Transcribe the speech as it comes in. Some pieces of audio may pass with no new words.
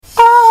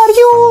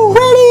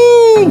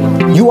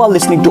are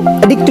listening to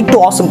Addicted to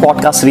Awesome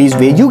podcast series,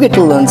 where you get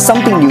to learn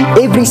something new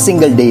every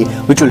single day,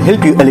 which will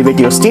help you elevate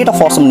your state of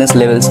awesomeness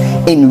levels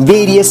in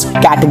various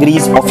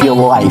categories of your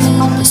life.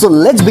 So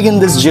let's begin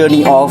this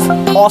journey of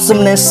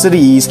awesomeness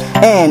series.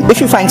 And if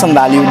you find some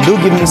value, do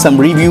give me some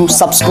review,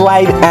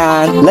 subscribe,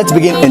 and let's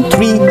begin in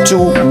 3,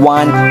 2,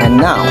 1, and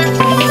now.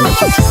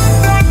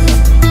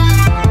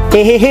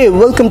 Hey,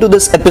 welcome to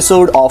this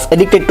episode of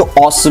Addicted to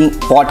Awesome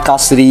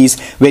podcast series,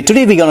 where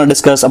today we're going to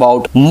discuss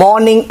about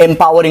morning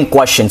empowering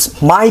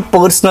questions. My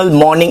personal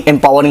morning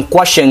empowering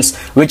questions,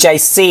 which I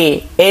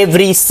say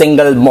every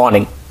single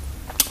morning.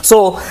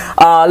 So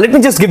let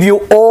me just give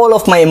you all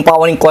of my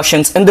empowering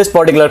questions in this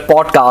particular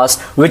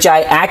podcast, which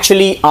I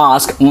actually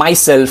ask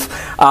myself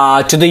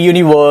to the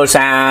universe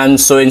and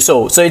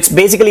so. So it's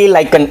basically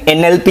like an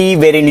NLP,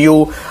 wherein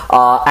you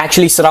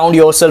actually surround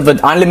yourself with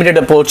unlimited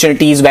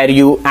opportunities, where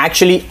you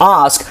actually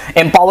ask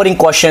empowering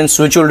questions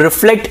which will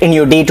reflect in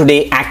your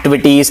day-to-day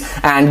activities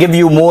and give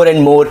you more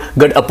and more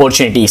good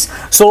opportunities.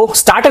 So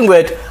starting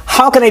with,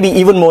 how can I be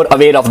even more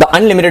aware of the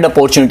unlimited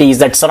opportunities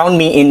that surround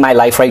me in my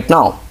life right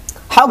now?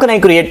 How can I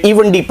create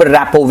even deeper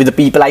rapport with the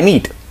people I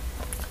meet?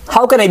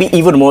 How can I be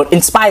even more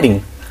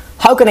inspiring?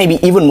 How can I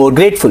be even more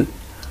grateful?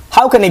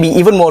 How can I be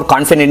even more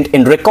confident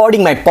in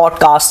recording my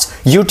podcasts,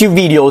 YouTube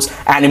videos,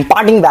 and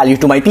imparting value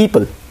to my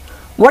people?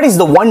 What is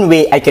the one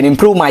way I can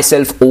improve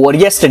myself over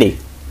yesterday?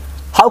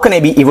 How can I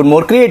be even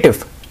more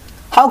creative?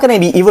 How can I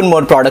be even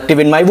more productive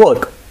in my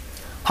work?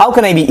 How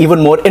can I be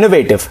even more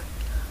innovative?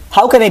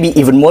 How can I be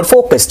even more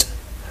focused?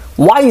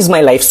 Why is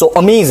my life so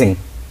amazing?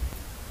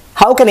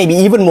 How can I be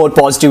even more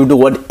positive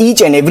toward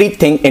each and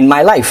everything in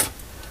my life?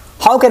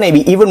 How can I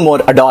be even more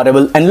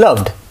adorable and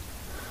loved?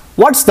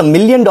 What's the $1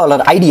 million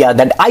idea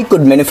that I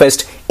could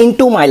manifest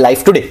into my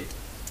life today?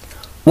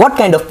 What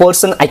kind of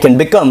person I can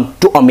become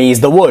to amaze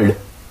the world?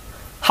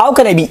 How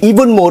can I be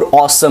even more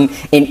awesome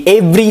in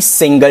every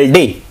single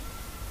day?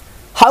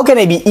 How can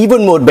I be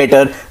even more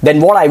better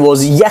than what I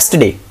was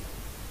yesterday?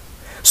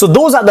 So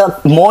those are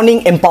the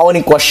morning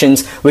empowering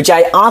questions which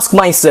I ask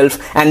myself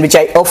and which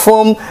I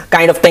affirm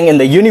kind of thing in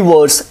the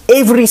universe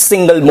every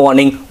single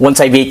morning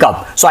once I wake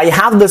up. So I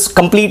have this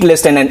complete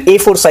list in an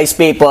A4 size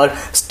paper,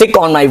 stick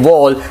on my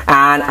wall,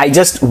 and I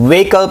just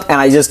wake up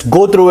and I just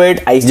go through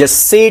it. I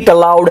just say it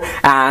aloud,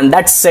 and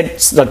that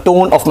sets the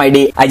tone of my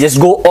day. I just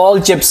go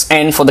all chips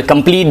in for the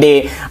complete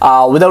day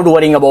without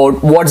worrying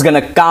about what's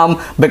gonna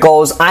come,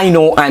 because I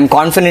know I'm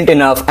confident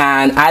enough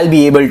and I'll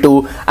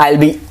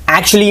be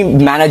actually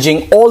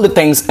managing all the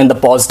things in the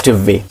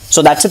positive way.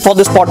 So that's it for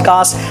this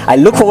podcast. I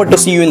look forward to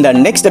see you in the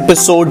next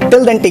episode.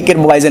 Till then, take care,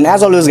 boys, and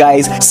as always,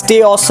 guys,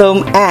 stay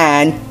awesome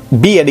and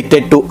be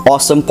addicted to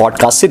awesome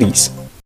podcast series.